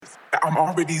I'm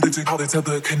already legit, call it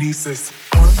telekinesis.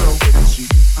 Unknown energy,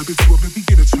 I've been to a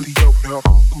beginner to the opener.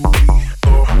 Who we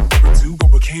are, to go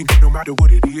a king, no matter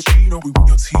what it is. You know we want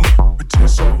your team.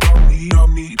 Potential, no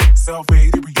need.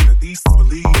 Self-aid, we get at least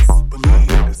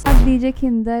believe. DJ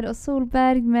Kinder og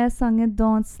Solberg med sangen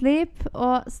Don't Sleep.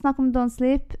 Og snakk om Don't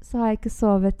Sleep, så har jeg ikke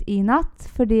sovet i natt,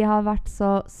 fordi jeg har vært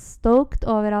så stoked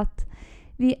over at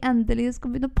vi endelig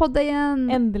skal begynne å podde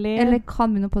igjen. Endelig. Eller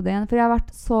kan begynne å podde igjen, for jeg har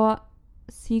vært så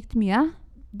sykt mye.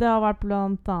 Det har vært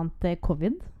blant annet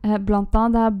covid. Blant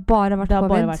annet, det har bare vært covid. Det har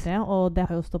bare vært det, og det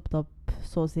har jo stoppet opp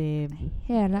så å si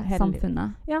hele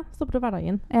samfunnet. Ja, stoppet opp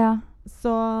hverdagen. Ja.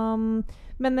 Så,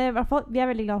 men i hvert fall, vi er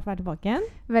veldig glad for å være tilbake igjen.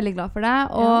 Veldig glad for det.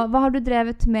 Og hva har du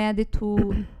drevet med de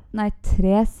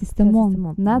 3 siste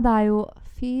månedene? Det er jo,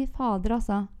 fy fader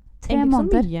altså, 3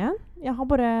 måneder. Ikke så mye. Jeg har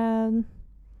bare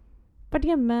vært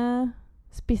hjemme,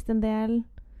 spist en del,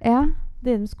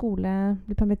 drevet med skole,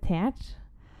 blitt permittert.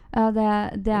 Ja, det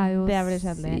er jo det er veldig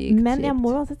kjedelig. Sykt. Men jeg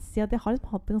må jo også si at jeg har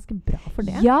hatt det ganske bra for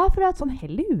det. Ja, for at sånn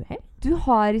hell i uhell. Du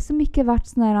har liksom ikke vært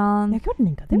sånn der jeg har ikke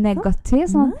vært negativ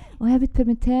sånn, jeg har blitt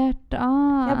permittert.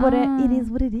 Jeg bare, it is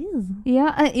what it is.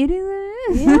 Ja, it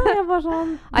is. Ja, jeg bare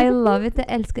sånn. I love it, jeg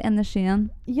elsker energien.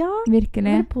 Ja, virkelig.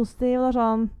 Veldig positiv, og det er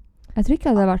sånn. Jeg tror ikke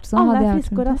det hadde vært sånn. Alle er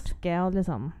friske og raske, og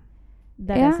liksom.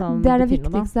 Det er det som det er det betyr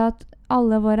noe, viktigste, at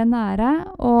alle våre nære,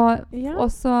 og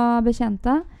også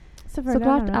bekjente, så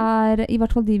klart er, i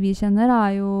hvert fall de vi kjenner,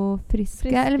 er jo friske.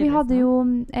 Eller vi hadde jo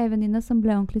en venninne som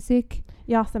ble ordentlig syk.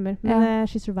 Ja, stemmer. Men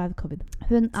she survived covid.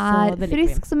 Hun er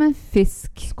frisk som en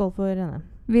fisk. Skål for henne.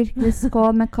 Virkelig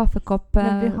skål med kaffekopp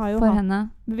for henne.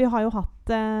 Vi har jo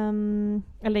hatt,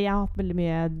 eller jeg har hatt veldig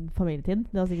mye familietid.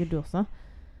 Det har sikkert du også.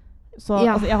 Så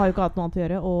altså, jeg har jo ikke hatt noe annet å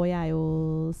gjøre, og jeg er jo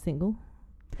single.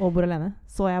 Og bor alene.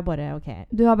 Så jeg bare, ok.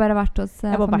 Du har bare vært hos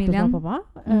familien? Jeg har bare vært hos mamma og pappa.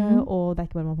 Og det er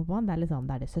ikke bare mamma og pappa. Det er liksom,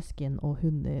 det er det søsken og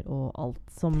hunder og alt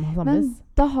som samles. Men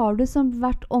da har du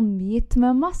vært omgitt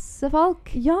med masse folk.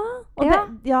 Ja. Og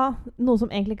noe som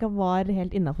egentlig ikke var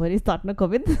helt innenfor i starten av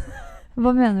covid.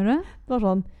 Hva mener du? Det var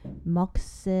sånn, maks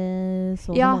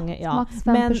så mange. Ja, maks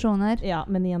 5 personer. Ja,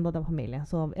 men igjen da, det var familie.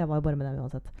 Så jeg var jo bare med dem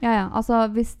uansett. Ja. Altså,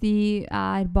 hvis de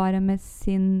er bare med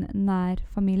sin nær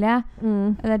familie,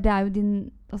 eller det er jo din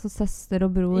søster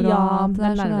og bror og alt det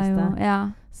der, så det er jo,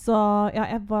 Så jeg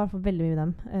var i hvert fall veldig mye med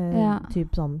dem.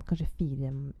 Typ sånn, kanskje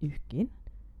 4 uker.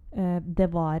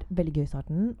 Det var veldig gøy i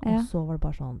starten, og så var det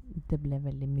bare sånn, det ble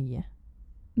veldig mye.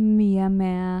 Mye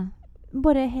med...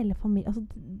 Bare hele familien, altså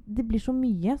det blir så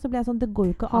mye, så ble jeg sånn, det går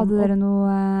jo ikke an. Hadde dere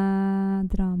noe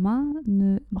drama?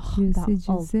 Juicy? Det er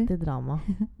alltid drama.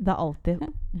 Det er alltid,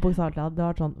 bokstavelig talt, det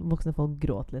har vært sånn, voksne folk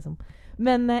gråt liksom.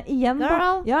 Men igjen da,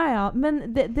 men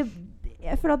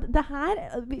jeg føler at det her,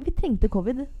 vi trengte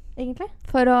covid, egentlig.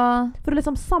 For å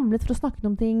liksom samles, for å snakke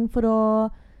om ting, for å,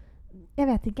 jeg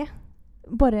vet ikke,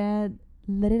 bare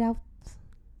let it out.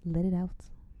 Let it out.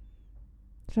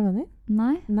 Skjønner du?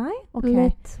 Nei? Ok.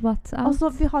 Let what's out. Altså,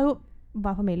 vi har jo,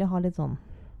 hver familie har litt sånn,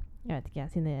 jeg vet ikke,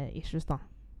 sine issues da.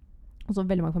 Og så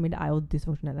veldig mange familier er jo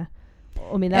dysfunksjonelle.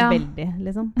 Og mine er veldig,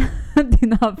 liksom.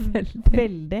 Dine er veldig.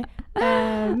 Veldig.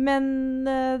 Men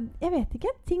jeg vet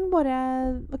ikke. Ting bare,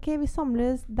 ok, vi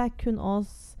samles, det er kun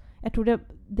oss. Jeg tror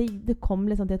det kom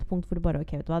liksom til et punkt hvor det bare,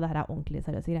 ok, vet du hva, det her er ordentlig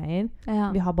seriøse greier.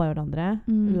 Vi har bare hverandre.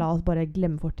 La oss bare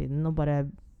glemme fortiden og bare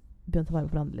begynne å ta vare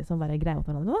på hverandre, liksom, være greie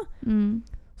mot hverandre da.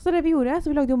 Så det vi gjorde,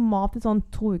 så vi lagde jo mat i sånn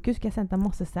 2 uker, så jeg sendte deg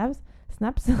masse snaps.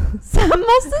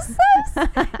 Masse saus!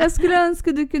 Jeg skulle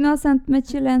ønske du kunne ha sendt med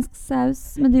chilensk saus,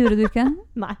 men det gjorde du ikke.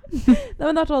 Nei,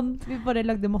 men det var sånn, vi bare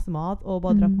lagde masse mat, og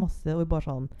bare drakk masse, og vi bare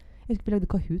sånn, jeg husker vi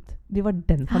lagde Kahoot. Vi var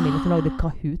den familien som lagde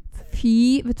Kahoot. Fy,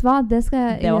 vet du hva? Det skal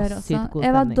jeg gjøre også. Det var sykt god stemning.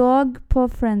 Jeg var dog på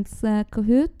Friends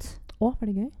Kahoot. Var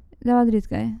det gøy? Det var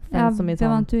dritgøy.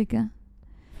 Det vant du ikke.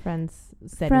 Friends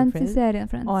i serien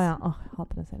Friends. Jeg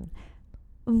hater den serien.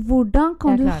 Hvordan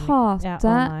kan du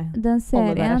hate den serien?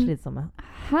 Alle der er slitsomme.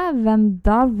 Hæ? Hvem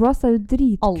da? Ross er jo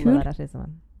dritkul. Alle der er slitsomme.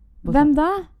 Hvem da?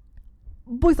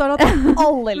 Bokstavelig talt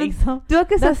alle, liksom. Du har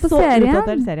ikke sett på serien? Det er så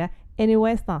utdatert serie.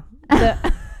 Anyways da.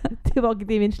 Tilbake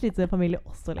til min slitsomme familie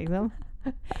også, liksom.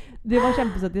 Det var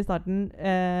kjempesøtt i starten,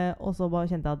 og så bare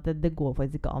kjente jeg at det går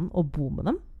faktisk ikke an å bo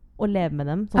med dem, og leve med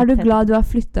dem. Er du glad du har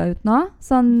flyttet ut nå?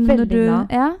 Sånn veldig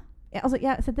glad. Ja? Altså,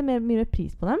 jeg setter mye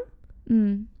pris på dem.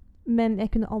 Men jeg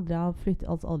kunne aldri ha flyttet,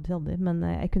 altså aldri, men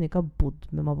jeg kunne ikke ha bodd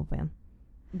med mamma og pappa igjen.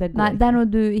 Nei, det er noe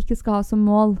du ikke skal ha som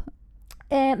mål.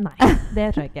 Nei, det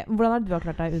tror jeg ikke. Hvordan har du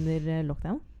klart deg under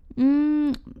lockdown?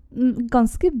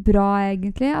 Ganske bra,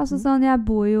 egentlig. Altså sånn, jeg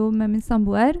bor jo med min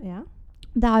samboer. Ja.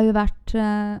 Det har jo vært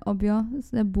obvio,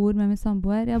 så jeg bor med min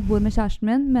samboer. Jeg bor med kjæresten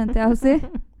min, mente jeg å si.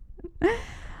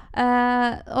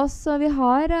 Og så vi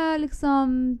har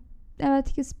liksom jeg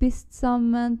vet ikke, spist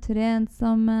sammen, trent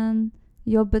sammen,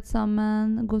 jobbet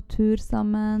sammen, gått tur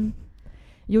sammen.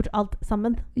 Gjort alt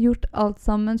sammen. Gjort alt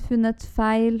sammen, funnet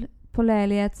feil på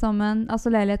leilighet sammen, altså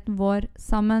leiligheten vår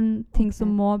sammen, ting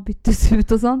som må byttes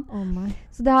ut og sånn. Nei.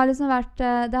 Så det har liksom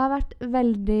vært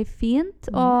veldig fint,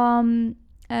 og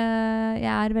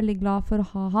jeg er veldig glad for å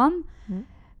ha han.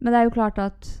 Men det er jo klart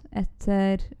at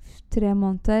etter 3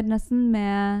 måneder nesten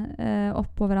med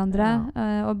oppå hverandre,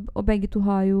 og begge to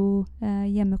har jo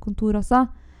hjemmekontor også,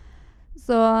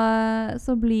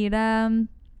 så blir det...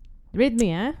 Det blir litt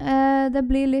mye. Det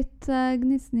blir litt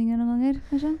gnisninger noen ganger,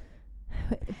 kanskje.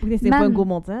 Gnisninger på en god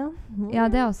måte. Ja,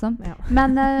 det også. Ja.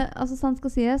 Men altså, sånn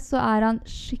skal sies, så er han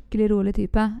skikkelig rolig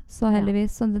type. Så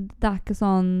heldigvis. Så det er ikke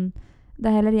sånn... Det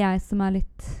er heller jeg som er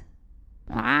litt...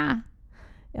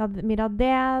 Ja, Mira,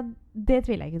 det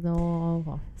tviler jeg ikke noe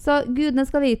på. Så gudene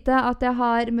skal vite at jeg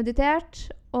har meditert.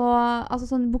 Og altså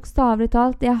sånn bokstavelig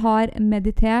talt, jeg har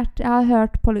meditert. Jeg har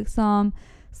hørt på liksom...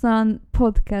 sånn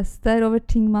podcaster over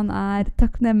ting man er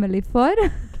takknemlig for.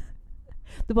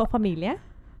 Du var familie?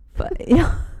 Ja.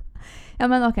 Ja,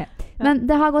 men ok. Men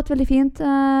det har gått veldig fint,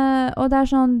 og det er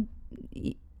sånn,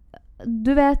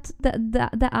 du vet,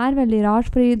 det er veldig rart,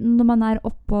 fordi når man er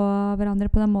oppå hverandre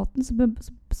på den måten, så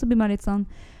blir man litt sånn,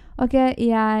 ok,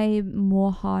 jeg må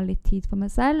ha litt tid for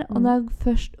meg selv, og når jeg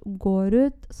først går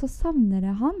ut, så savner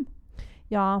jeg han.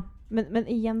 Ja, men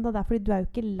igjen da, det er fordi du er jo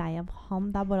ikke lei av han,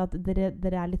 det er bare at dere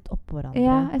er litt oppå hverandre.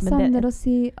 Ja, jeg savner å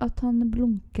si at han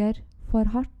blunker for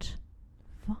hardt.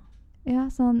 Hva? Ja,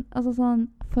 sånn, altså sånn,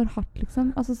 for hardt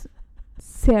liksom. Altså,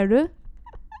 ser du?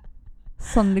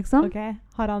 Sånn liksom. Ok,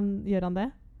 gjør han det?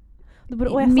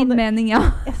 Min mening, ja.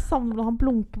 Jeg savner når han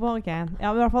blunker på, ok. Ja,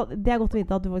 men i hvert fall, det er godt å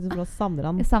vite at du faktisk savner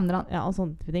han. Jeg savner han. Ja, og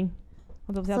sånne type ting.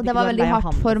 Så det var veldig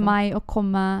hardt for meg å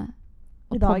komme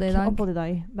I dag. Det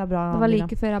er bra. Det var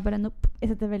like før jeg bare nopp.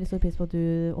 Jeg setter veldig stor pris på at du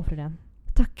offrer det.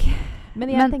 Takk.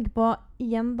 Men jeg tenker på,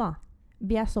 igjen da,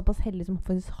 vi er såpass heldige som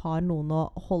faktisk har noen å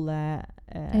holde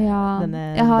denne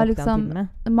jeg har liksom, med.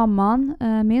 Mammaen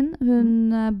min,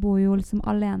 hun bor jo liksom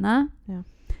alene. Ja.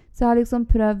 Så jeg har liksom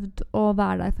prøvd å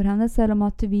være der for henne, selv om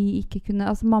at vi ikke kunne,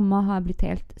 altså mamma har blitt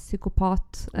helt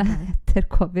psykopat etter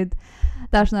covid.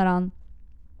 Det er sånn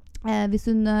her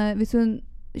hvis hun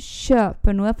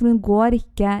kjøper noe, for hun går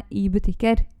ikke i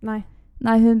butikker. Nei,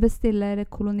 hun bestiller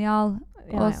kolonial.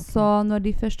 Ja, og så når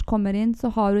de først kommer inn, så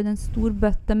har hun en stor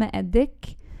bøtte med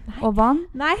eddik og vann.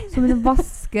 Som hun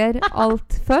vasker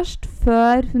alt først,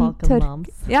 før hun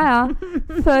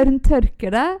før hun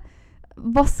tørker det.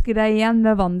 Vasker det igjen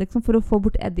med vann liksom, for å få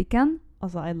bort eddiken.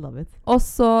 Altså, I love it. Og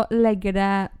så legger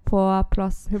det på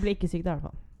plass. Hun blir ikke syk der i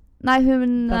hvert fall. Nei,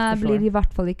 hun blir i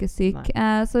hvert fall ikke syk.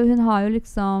 Så hun har jo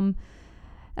liksom...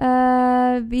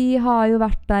 vi har jo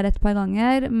vært der et par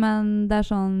ganger, men det er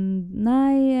sånn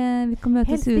nei, vi kan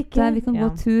møtes ute, vi kan gå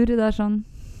tur, det er sånn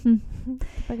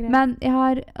men jeg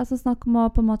har, altså snakk om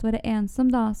å på en måte være ensom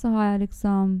da, så har jeg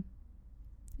liksom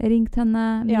ringt henne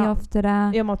mye oftere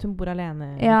i og med at hun bor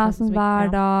alene sånn hver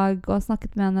dag, og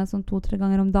snakket med henne sånn 2-3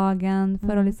 ganger om dagen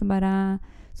for å liksom bare,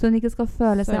 så hun ikke skal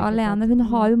føle seg alene. Hun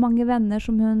har jo mange venner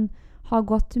som hun har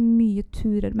gått mye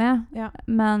turer med,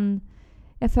 men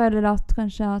jeg føler at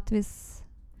kanskje at hvis...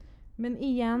 Men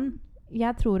igjen,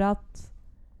 jeg tror at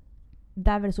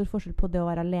det er veldig stor forskjell på det å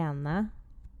være alene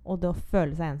og det å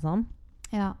føle seg ensom.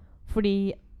 Ja.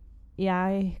 Fordi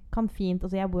jeg kan fint,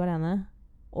 altså jeg bor alene,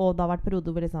 og det har vært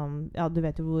perioder hvor liksom, ja, du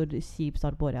vet jo hvor kjip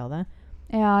start på året jeg hadde.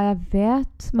 Ja, jeg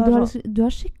vet. Men du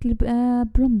har skikkelig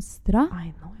blomstra.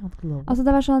 I know, jeg hadde lov. Altså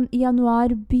det var sånn,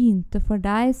 januar begynte for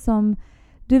deg som...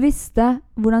 Du visste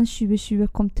hvordan 2020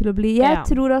 kom til å bli. Jeg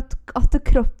tror at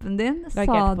kroppen din sa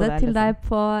det til deg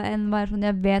på en bare sånn,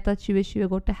 jeg vet at 2020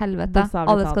 går til helvete.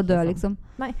 Alle skal dø, liksom.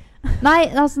 Nei,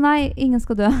 ingen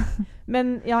skal dø.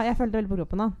 Men ja, jeg følte veldig på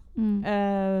kroppen da.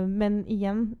 Men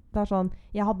igjen, det er sånn,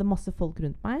 jeg hadde masse folk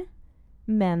rundt meg,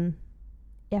 men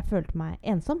jeg følte meg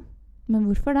ensom. Men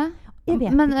hvorfor det? Jeg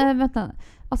vet ikke. Vent da,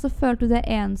 altså følte du deg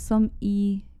ensom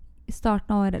i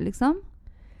starten av året, liksom?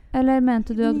 Eller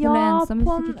mente du at du ble ensom?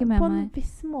 Ja, på en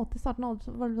viss måte i starten av året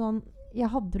var det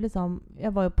sånn,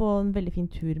 jeg var jo på en veldig fin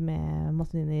tur med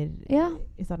masse venninner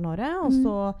i starten av året, og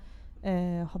så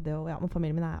hadde jeg jo, men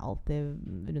familien min er alltid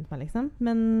rundt meg liksom,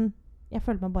 men jeg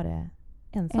følte meg bare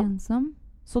ensom.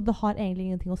 Så det har egentlig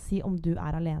ingenting å si om du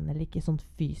er alene eller ikke sånn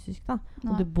fysisk da,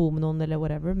 om du bor med noen eller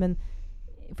whatever,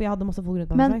 for jeg hadde masse folk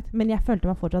rundt meg, men jeg følte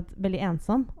meg fortsatt veldig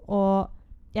ensom, og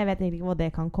jeg vet egentlig ikke hva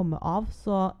det kan komme av,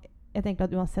 så jeg tenker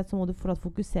at uansett så må du fortsatt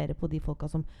fokusere på de folka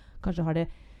som kanskje har det,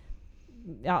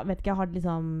 vet ikke, har det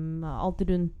liksom alt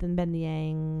rundt en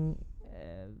vennegjeng,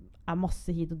 er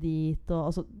masse hit og dit, og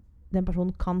altså, den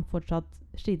personen kan fortsatt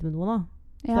slite med noe da.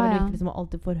 Så det er veldig viktig liksom, å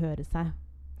alltid forhøre seg.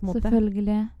 På en måte.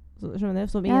 Selvfølgelig. Så, skjønner du?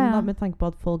 Så igjen da, med tanke på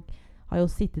at folk har jo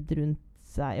sittet rundt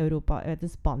seg i Europa, jeg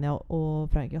vet Spania og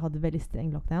Frankrike hadde veldig streng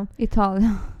lockdown.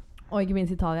 Italia. Og ikke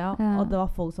minst Italia. Og det var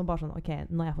folk som bare sånn, ok,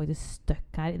 nå er jeg faktisk stuck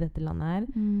her i dette landet her,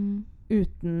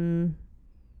 uten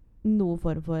noen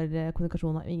form for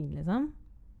kommunikasjon av ingen, liksom.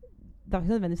 Det var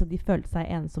ikke nødvendigvis at de følte seg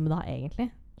ensomme da, egentlig.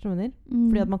 Skjønner?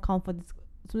 Fordi at man kan faktisk,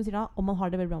 som du sier da, om man har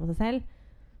det veldig bra med seg selv,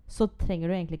 så trenger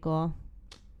du egentlig ikke å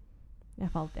Jeg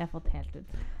falt helt ut.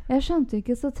 Jeg skjønte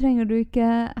ikke, så trenger du ikke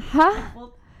Hæ? Jeg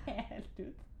falt helt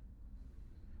ut.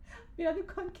 Ja, du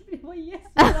kan ikke drive og gjesse.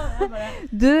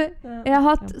 Jeg har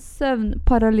hatt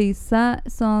søvnparalyse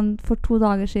sånn for 2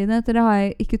 dager siden. Etter det har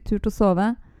jeg ikke turt å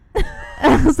sove.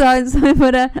 så jeg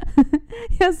bare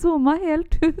Jeg zooma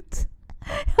helt ut.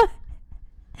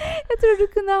 Jeg tror jeg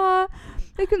kunne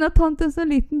ha tatt en sånn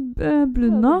liten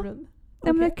blund nå. Ja,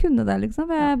 men jeg kunne det, liksom.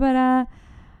 Jeg bare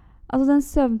Altså, den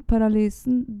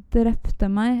søvnparalysen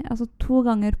drepte meg. Altså 2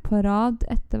 ganger på rad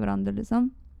etter hverandre,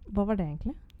 liksom. Hva var det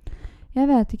egentlig? Jeg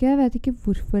vet ikke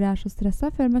hvorfor jeg er så stresset.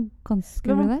 Jeg føler meg ganske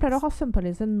relax. Men man relax. pleier å ha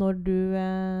søvnparalyse når du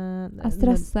er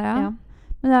stresset, ja.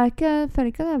 Men jeg føler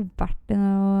ikke at jeg har vært i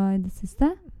noe i det siste.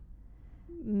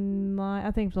 Nei,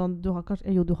 jeg tenker sånn, du har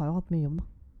jo hatt mye jobb da.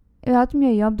 Jeg har hatt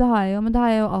mye jobb, det har jeg jo, men det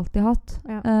har jeg jo alltid hatt.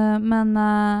 Ja. Men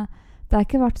det har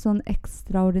ikke vært sånn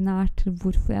ekstraordinært til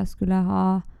hvorfor jeg skulle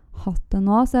ha hatt det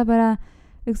nå. Så jeg bare,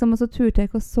 liksom, og så turte jeg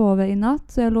ikke å sove i natt,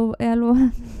 så jeg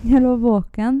lå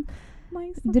våken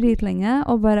dritlenge,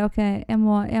 og bare, ok, jeg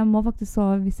må faktisk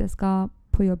sove hvis jeg skal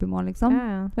på jobb i morgen, liksom.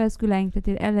 Ja. For jeg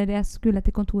skulle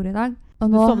til kontoret i dag. Og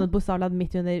du nå sovnet bokstavelig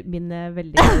midt under min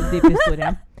veldig dype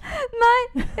historie. Nei,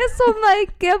 jeg sovnet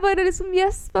ikke. Jeg bare liksom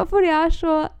gjespa, fordi jeg er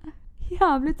så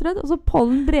jævlig trøtt. Og så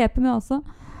pollen dreper meg også.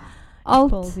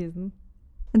 Alt. Pollen season.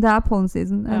 Det er pollen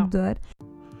season. Jeg dør.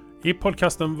 I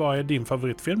podcasten Hva er din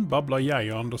favorittfilm babler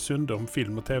jeg og Anders Sunde om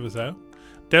film og tv-serier.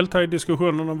 Delta i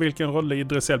diskusjonen om hvilken rolle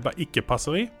Idris Elba ikke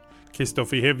passer i.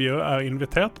 Kristoffer Hevjø er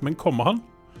invitert, men kommer han?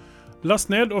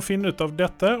 Last ned og finn ut av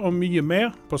dette og mye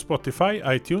mer på Spotify,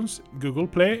 iTunes, Google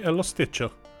Play eller Stitcher.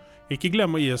 Ikke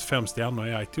glem å gi oss 5 stjerner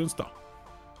i iTunes da.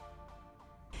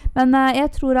 Men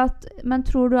tror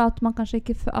du at man kanskje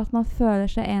ikke at man føler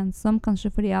seg ensom,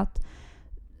 kanskje fordi at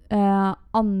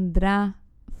andre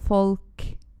folk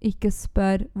ikke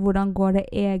spør hvordan går det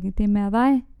egentlig med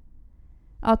deg?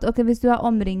 At ok, hvis du er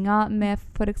omringet med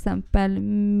for eksempel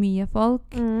mye folk,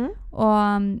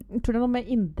 og tror du det er noe med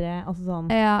indre, altså sånn,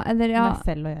 med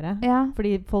selv å gjøre? Ja.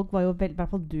 Fordi folk var jo veldig, i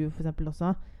hvert fall du for eksempel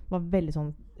også, var veldig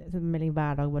sånn, melding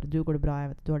hver dag bare, du går det bra, jeg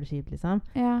vet du har det kjipt, liksom.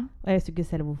 Ja. Og jeg visste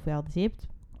ikke selv hvorfor jeg hadde det kjipt.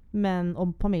 Men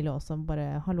om familie også,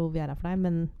 bare, hallo, vi er her for deg,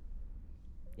 men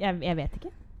jeg vet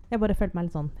ikke. Jeg bare følte meg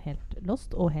litt sånn helt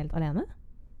lost og helt alene.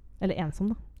 Eller ensom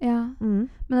da. Ja,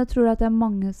 men jeg tror at det er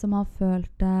mange som har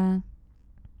følt det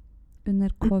under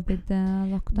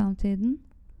covid-lockdown-tiden.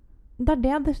 Det er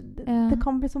det. Det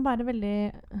kan liksom være veldig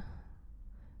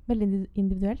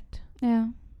individuelt.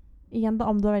 Ja. Igjen da,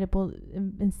 om du er veldig på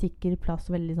en sikker plass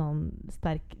og veldig sånn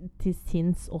sterk til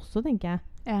sinns også, tenker jeg.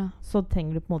 Ja. Så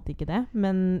trenger du på en måte ikke det.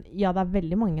 Men ja, det er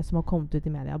veldig mange som har kommet ut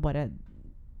i media bare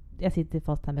jeg sitter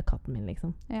fast her med katten min,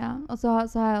 liksom. Ja, og så har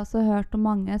jeg også hørt om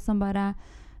mange som bare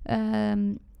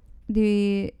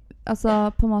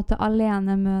altså på en måte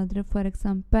alenemødre for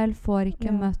eksempel får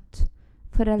ikke møtt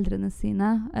foreldrene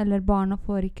sine, eller barna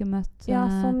får ikke møtt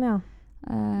sine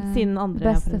andre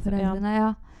besteforeldrene,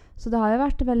 ja. Så det har jo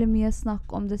vært veldig mye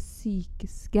snakk om det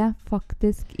psykiske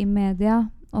faktisk i media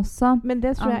også. Men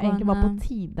det tror jeg egentlig var på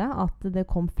tide at det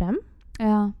kom frem.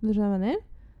 Ja. Du skjønner hva jeg mener?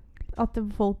 At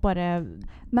folk bare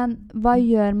Men hva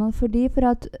gjør man for de? For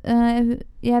at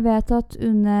jeg vet at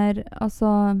under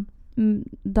altså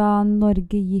da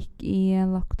Norge gikk i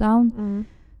lockdown,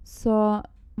 så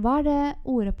hva er det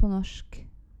ordet på norsk?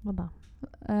 Hva da?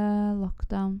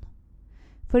 Lockdown.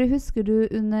 For husker du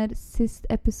under sist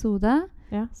episode,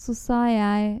 så sa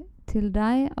jeg til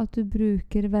deg at du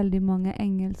bruker veldig mange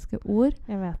engelske ord.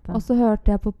 Jeg vet det. Og så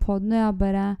hørte jeg på podden, og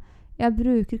jeg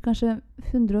bruker kanskje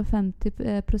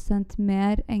 150%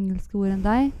 mer engelske ord enn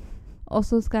deg. Og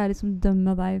så skal jeg liksom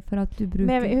dømme deg for at du bruker...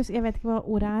 Men jeg vet ikke hva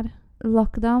ordet er.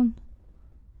 Lockdown.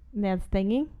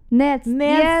 Nedstenging.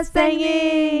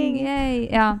 Nedstenging!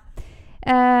 Yay! Ja.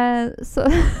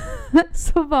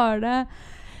 Så var det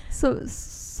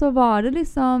så var det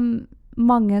liksom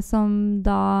mange som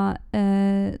da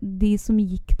de som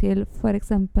gikk til for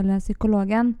eksempel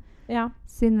psykologen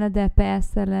sin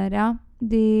DPS eller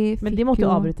de fikk. Men de måtte jo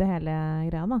avbryte hele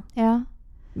greia da. Ja.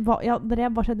 Hva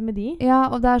skjedde med de? Ja,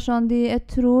 og det er sånn jeg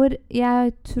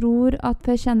tror at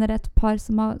for jeg kjenner et par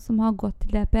som har gått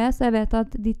til DPS, så jeg vet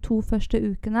at de 2 første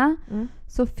ukene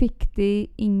så fikk de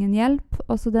ingen hjelp,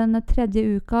 og så den 3.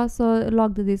 uka så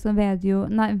lagde de sånn video,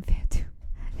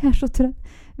 jeg er så trøtt,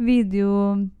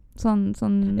 video, sånn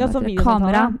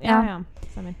kamera. Ja.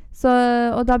 Stemmer. Så,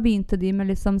 og da begynte de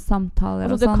med liksom samtaler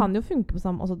altså, og sånn. Det kan jo funke på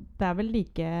samme, altså, det er vel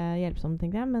like hjelpsomt,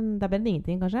 tenker jeg, men det er bedre enn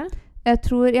ingenting, kanskje?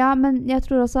 Men jeg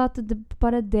tror også at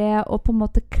bare det å på en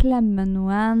måte klemme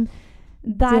noen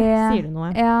Der sier du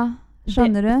noe. Ja,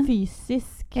 skjønner du?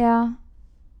 Fysisk. Ja.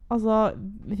 Altså,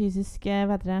 fysisk,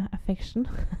 hva heter det? Affection.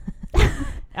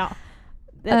 Ja.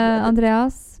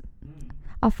 Andreas,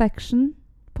 affection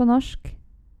på norsk.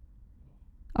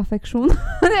 Affeksjon.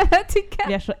 Jeg vet ikke.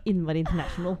 Vi er så innmari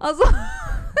international. Altså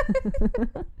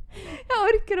jeg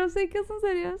orker også ikke så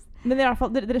seriøst. Men i hvert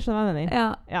fall, dere skjønner hva jeg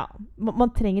mener. Ja.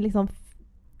 Man trenger liksom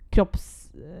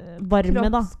kroppsvarme,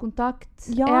 da. Kroppskontakt.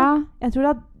 Ja. Jeg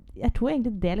tror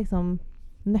egentlig det er liksom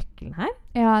nøkkelen her.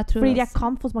 Ja, jeg tror fordi det jeg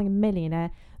kan få så mange meldinger.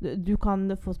 Du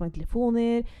kan få så mange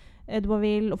telefoner du bare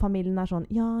vil, og familien er sånn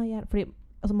fordi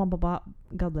altså mamma og pappa,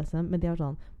 God bless them, men de er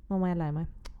sånn, mamma, jeg er lei meg.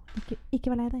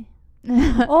 Ikke vær lei deg.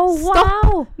 Wow!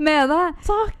 Stopp med det!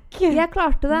 Takk! Jeg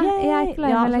klarte det. Yay! Jeg er ikke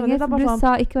lei meg lenger. Du sånn,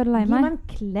 sa ikke være lei meg. Gi meg en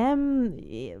klem.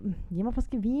 Gi meg en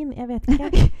flaske vin. Jeg vet ikke.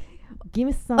 Give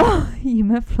me some. Gi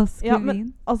meg en flaske vin.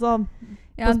 Altså,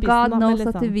 God knows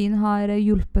at vin har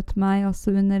hjulpet meg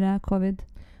også under covid.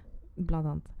 Blant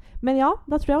annet. Men ja,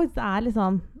 da tror jeg det er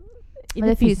liksom i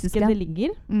det fysiske det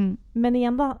ligger. Men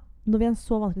igjen da, når vi er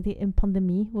så vanskelig til en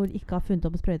pandemi hvor vi ikke har funnet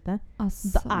opp en sprøyte,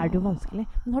 da er det jo vanskelig.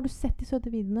 Men har du sett de søte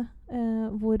videoene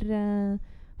hvor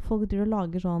folk driver og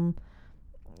lager sånn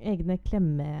egne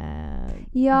klemmedrakter?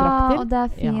 Ja, og det er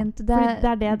fint.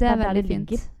 Ja. Det er veldig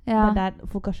fint. Ja. Det er der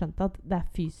folk har skjønt at det er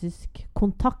fysisk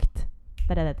kontakt.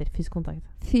 Det er det heter. Fysisk kontakt.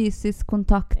 Fysisk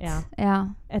kontakt. Ja.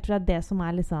 Jeg tror det er det som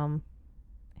er liksom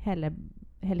hele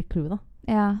clouet da.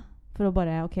 Ja. For å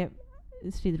bare, ok,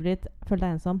 sliter du litt, føl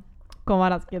deg ensom. Kom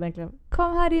her, Aske, den klem.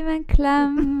 Kom her, gi meg en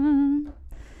klem.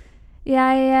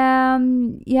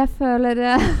 Jeg føler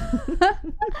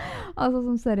altså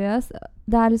som seriøst,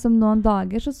 det er liksom noen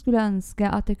dager så skulle jeg ønske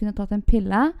at jeg kunne tatt en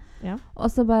pille, og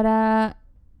så bare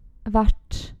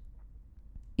vært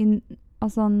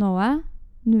altså noe,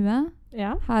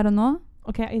 her og nå.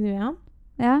 Ok, i nuet,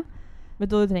 ja. Vet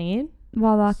du hva du trenger?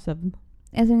 Hva da? Søvn.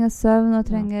 Jeg trenger søvn og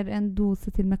trenger en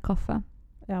dose til med kaffe.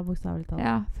 Ja, bokstavelig talt.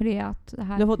 Ja, fordi at det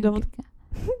her funker ikke.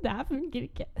 Det her funker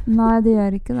ikke. Nei, det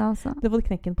gjør ikke det, altså. Du har fått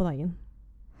knekken på dagen.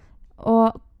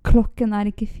 Og klokken er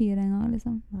ikke 4 engang,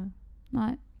 liksom. Nei,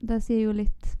 det sier jo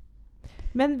litt.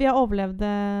 Men vi har overlevd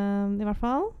i hvert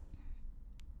fall.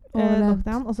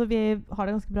 Lockdown. Og så vi har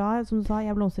det ganske bra. Som du sa,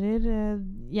 jeg blomstrer.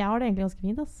 Jeg har det egentlig ganske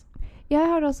fint, ass. Jeg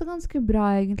har det også ganske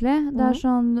bra, egentlig. Det er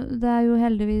sånn, det er jo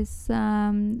heldigvis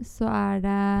så er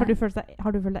det...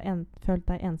 Har du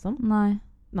følt deg ensom? Nei.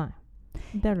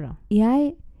 Det er bra.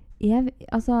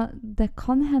 Altså, det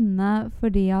kan hende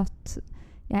fordi at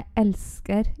jeg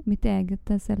elsker mitt eget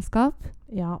selskap.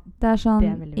 Ja, det er sånn,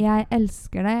 det er veldig viktig. Jeg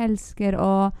elsker det. Jeg elsker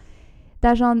å...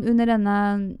 Det er sånn, under denne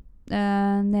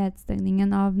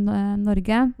nedstengningen av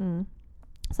Norge,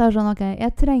 så er det sånn, ok,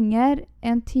 jeg trenger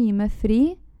en time fri,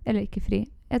 eller ikke fri.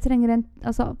 Jeg trenger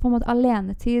altså på en måte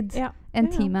alenetid. En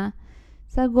time.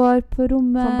 Så jeg går på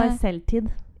rommet... Sånn deg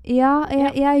selv-tid. Ja,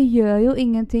 jeg gjør jo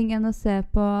ingenting enn å se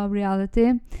på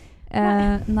reality.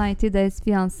 90 Days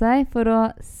Fiancé, for å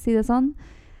si det sånn.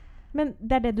 Men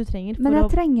det er det du trenger for Men jeg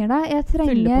trenger det.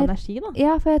 Fylle på energi, da.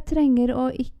 Ja, for jeg trenger å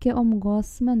ikke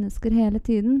omgås mennesker hele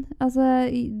tiden. Altså,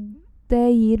 det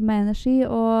gir meg energi,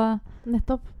 og...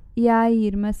 Nettopp. Jeg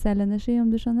gir meg selv energi, om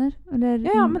du skjønner. Eller,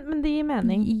 ja, men det gir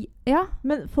mening. Ja.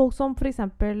 Men folk som for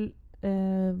eksempel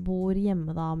bor hjemme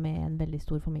da med en veldig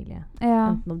stor familie.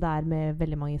 Enten om det er med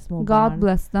veldig mange små barn. God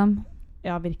bless them.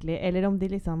 Ja, virkelig. Eller om de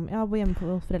liksom bor hjemme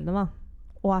hos foreldrene da.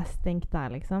 Og er stengt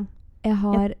der, liksom.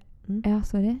 Ja,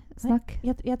 sorry. Snakk.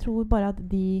 Jeg tror bare at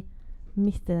de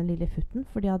mister den lille futten,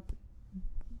 fordi at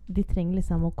de trenger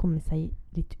liksom å komme seg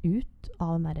litt ut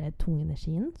av den der tunge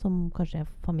energien, som kanskje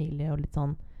familie og litt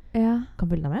sånn kan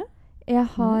følge deg med. Jeg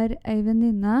har en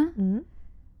venninne.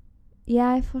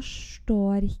 Jeg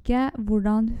forstår ikke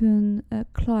hvordan hun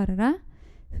klarer det.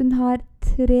 Hun har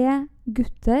 3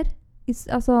 gutter.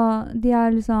 Altså, de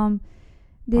er liksom...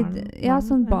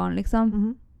 sånn barn,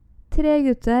 liksom. 3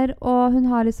 gutter, og hun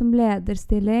har liksom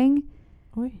lederstilling.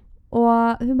 Oi.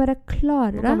 Og hun bare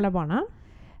klarer det. Hvor gamle er barna?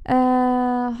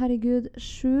 Herregud,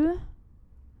 7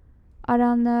 er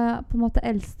den på en måte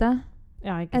eldste.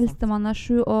 Ja, ikke sant. Eldstemann er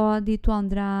 7, og de 2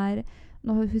 andre er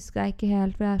Nå husker jeg ikke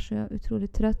helt, for jeg er så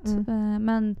utrolig trøtt.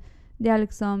 Men de er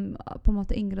liksom på en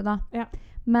måte yngre, da. Ja.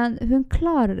 Men hun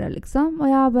klarer det, liksom. Og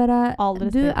jeg bare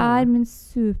Du er min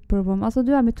superwoman. Altså,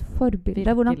 du er mitt forbilde.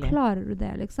 Virkelig. Hvordan klarer du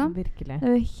det, liksom? Virkelig. Det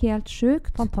er jo helt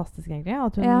sjukt. Fantastisk, egentlig.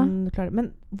 At hun klarer det.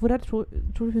 Men hvor tror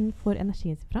du hun får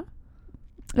energien sin fra?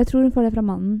 Jeg tror hun får det fra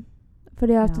mannen.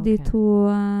 Fordi at Ja, de ok. to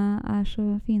er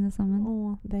så fine sammen.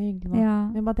 Å, det er hyggelig, da.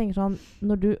 Ja. Jeg bare tenker sånn,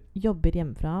 når du jobber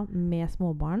hjemmefra med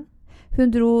småbarn. Hun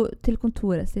dro til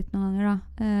kontoret sitt noen ganger,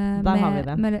 da. Der har vi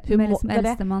det. Med Hun må- liksom det er det.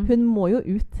 eldstemann. Hun må jo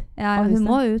ut. Ja, av hun huset.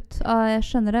 må ut. Og jeg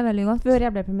skjønner det veldig godt. Før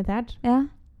jeg ble permittert, Ja.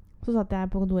 så satt jeg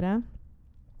på kontoret.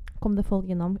 Kom det folk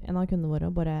innom, en av kundene våre,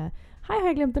 og bare Hei, har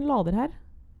jeg glemt en lader her?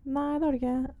 Nei, det har du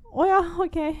ikke. Å ja,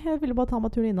 OK. Jeg ville bare ta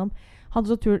meg turen innom. Han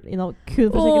tok turen innom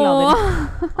kun for å sjekke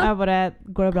lader. Og jeg bare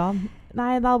Går det bra?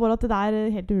 Nei, det er bare at det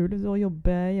er helt umulig å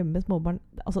jobbe hjemme med småbarn.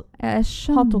 Altså, Jeg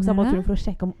skjønner han tok seg bare det. turen for å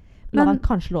sjekke om Men- laderen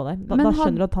kanskje lå der. Da men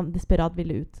skjønner du at han desperat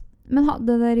ville ut. Men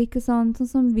hadde dere ikke sånn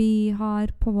som vi har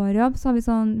på vår jobb, så har vi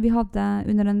sånn vi hadde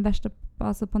under den verste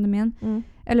pandemien,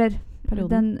 eller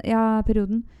Perioden.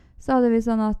 perioden, så hadde vi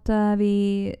sånn at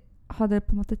vi hadde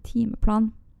på en måte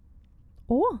timeplan.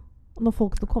 Å! Når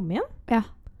folk skulle komme igjen? Ja.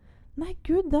 Nei,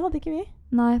 gud, det hadde ikke vi.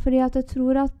 Nei, fordi at jeg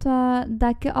tror at det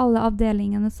er ikke alle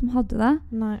avdelingene som hadde det,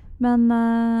 Nei. men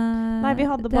Nei, vi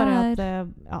hadde det bare er-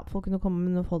 at folk kunne komme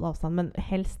med noe få avstand, men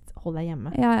helst hold deg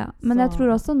hjemme. Ja. Men jeg Så-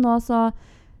 tror også nå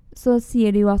så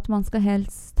sier de jo at man skal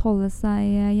helst holde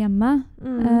seg hjemme.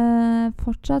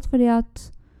 Fortsatt, fordi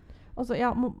at Altså,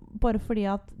 ja, bare fordi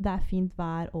at det er fint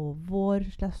vær og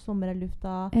vår/sommer er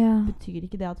lufta, ja. betyr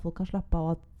ikke det at folk kan slappe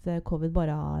av at covid bare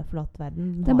har forlatt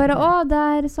verden. Den Det er har bare ikke 'Å,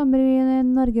 det er sommer i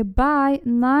Norge. Bye'.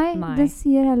 Nei, Nei. den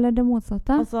sier heller det motsatte.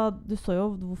 Altså, du så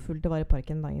jo hvor fullt det var i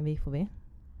parken dagen vi gikk forbi.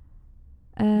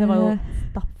 Det var jo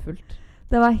stappfullt.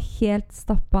 Det var helt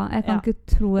stappa. Jeg kan Ja. ikke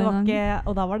tro Det var engang. ikke,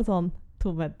 og da var det sånn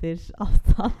 2 meters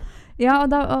avstand. Ja, og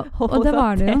det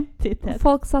var det jo. Tett i tett.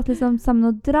 Folk satt liksom sammen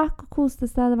og drakk og koste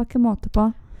seg. Det var ikke måte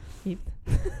på. Kjipt.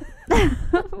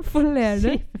 Hvorfor ler du?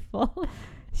 Kjipe.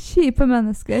 Kjipe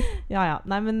mennesker. Ja.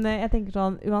 Nei, men jeg tenker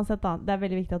sånn, uansett da, det er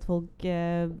veldig viktig at folk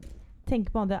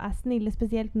tenker på andre, er snille,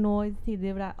 spesielt nå i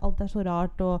tider hvor alt er så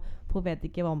rart, og folk vet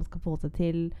ikke hva man skal få seg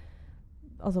til,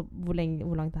 altså hvor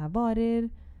langt det her varer.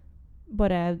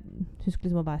 Bare husk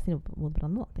liksom å være snill mot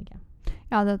hverandre da, tenker jeg.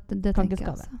 Ja, det Kan tenker ikke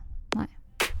jeg skade. også. Nei.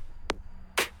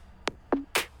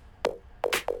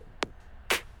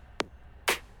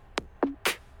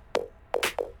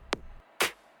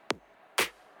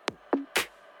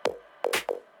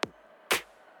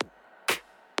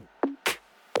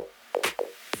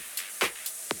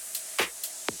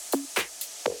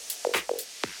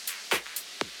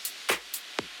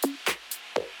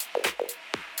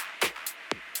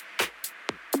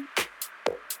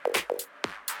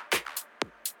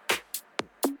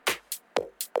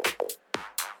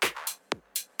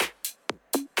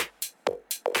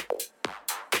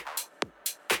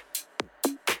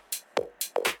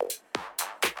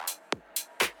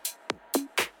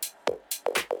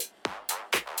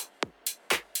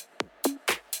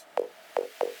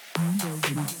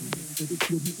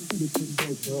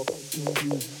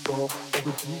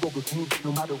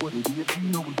 No matter what it is, you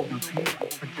know we want your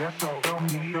teeth. But that's all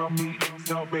on me.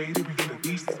 So, baby, we gonna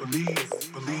be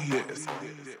believe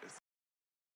this.